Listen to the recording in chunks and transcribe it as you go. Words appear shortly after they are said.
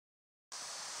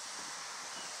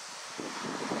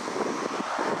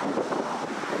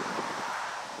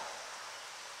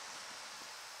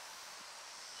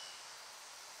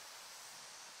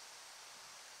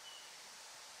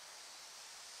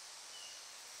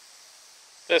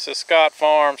This is Scott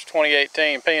Farms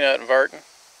 2018 peanut inverting,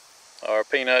 or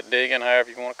peanut digging, however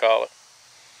you want to call it.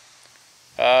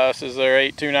 This is their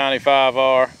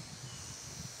 8295R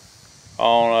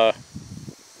on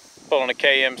pulling a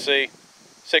KMC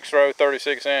 6-row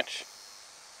 36-inch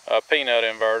peanut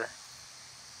inverter.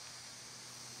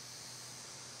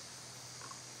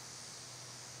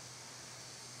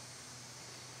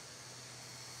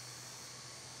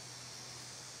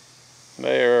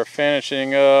 They are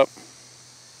finishing up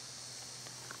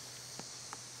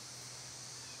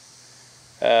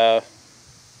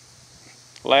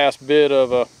last bit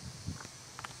of a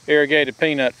irrigated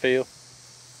peanut field.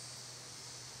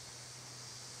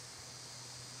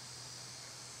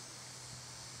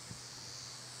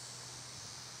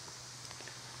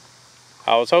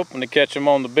 I was hoping to catch them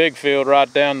on the big field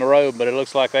right down the road, but it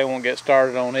looks like they won't get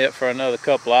started on it for another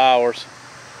couple of hours.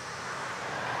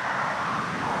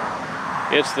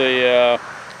 It's the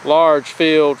large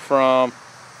field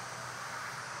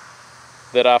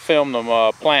that I filmed them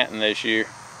planting this year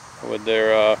with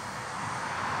their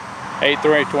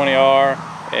 8320R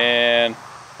and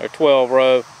their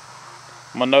 12-row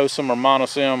monosem or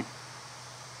monosem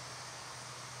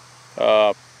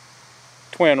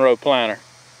twin-row planter.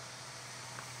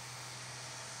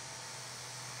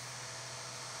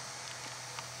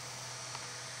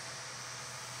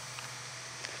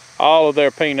 All of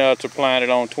their peanuts are planted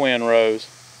on twin rows.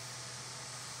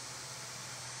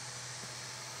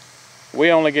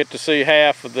 We only get to see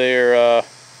half of their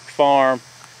farm.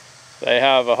 They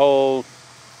have a whole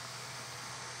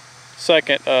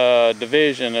second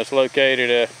division that's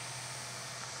located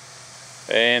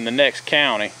in the next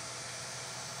county.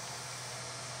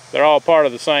 They're all part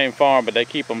of the same farm, but they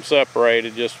keep them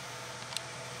separated. Just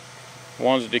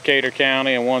one's Decatur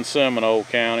County and one's Seminole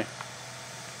County.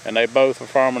 And they both are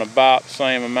farming about the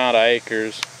same amount of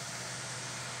acres.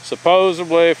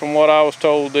 Supposedly, from what I was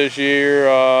told this year,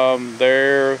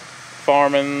 they're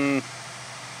farming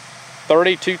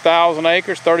 32,000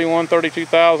 acres,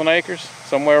 32,000 acres,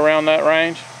 somewhere around that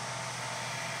range.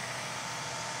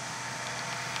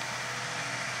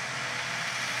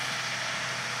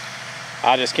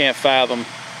 I just can't fathom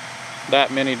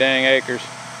that many dang acres.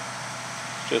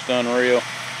 It's just unreal.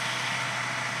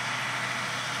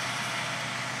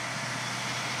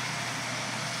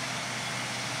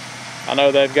 I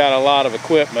know they've got a lot of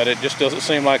equipment. It just doesn't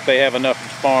seem like they have enough to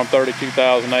farm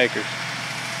 32,000 acres.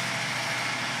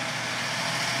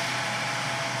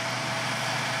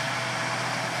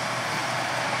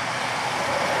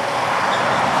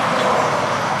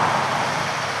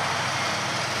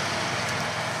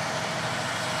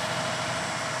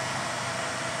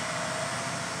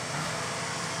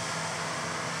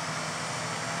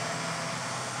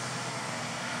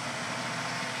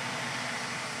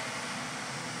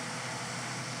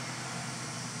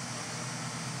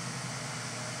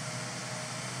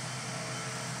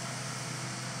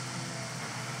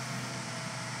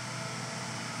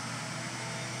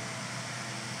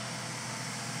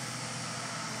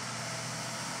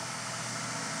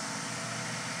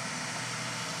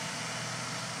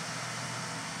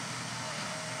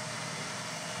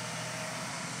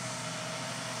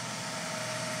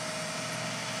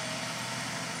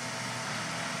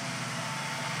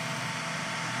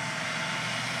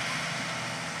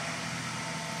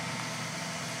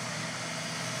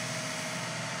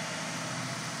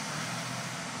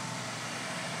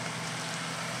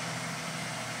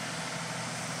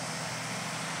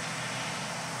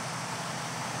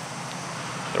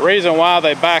 The reason why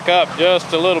they back up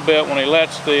just a little bit when he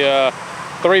lets the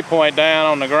 3-point down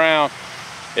on the ground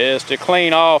is to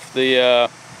clean off the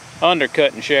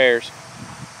undercutting shares.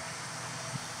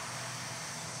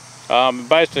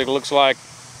 Basically, it looks like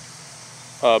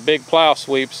big plow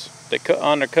sweeps that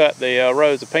undercut the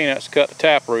rows of peanuts to cut the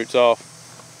tap roots off.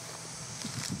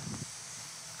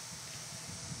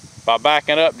 By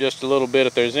backing up just a little bit,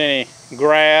 if there's any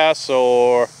grass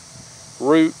or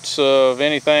roots of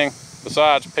anything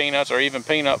besides peanuts or even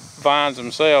peanut vines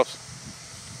themselves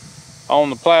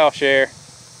on the plowshare,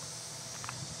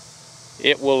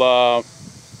 it will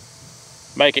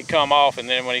make it come off, and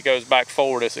then when he goes back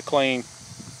forward, it's a clean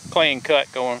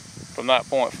cut going from that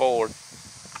point forward.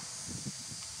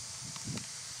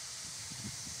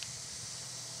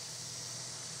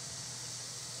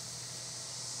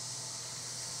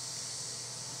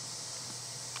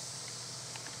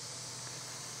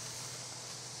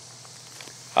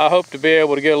 I hope to be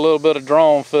able to get a little bit of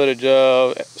drone footage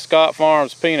of Scott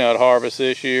Farms peanut harvest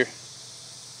this year.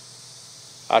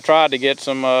 I tried to get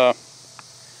some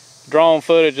drone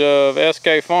footage of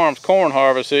SK Farms corn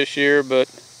harvest this year, but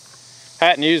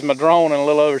Hadn't used my drone in a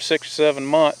little over 6 or 7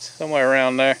 months, somewhere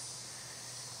around there.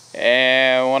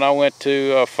 And when I went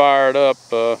to fire it up,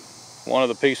 one of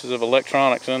the pieces of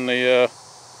electronics in the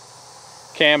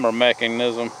camera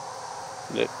mechanism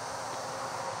that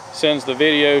sends the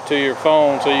video to your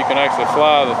phone so you can actually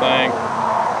fly the thing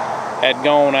had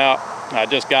gone out. I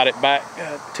just got it back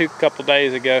a couple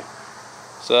days ago,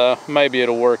 so maybe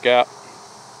it'll work out.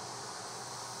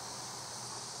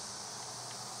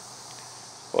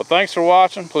 Well, thanks for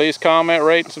watching. Please comment,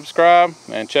 rate, and subscribe,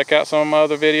 and check out some of my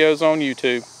other videos on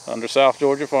YouTube under South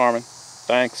Georgia Farming.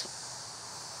 Thanks.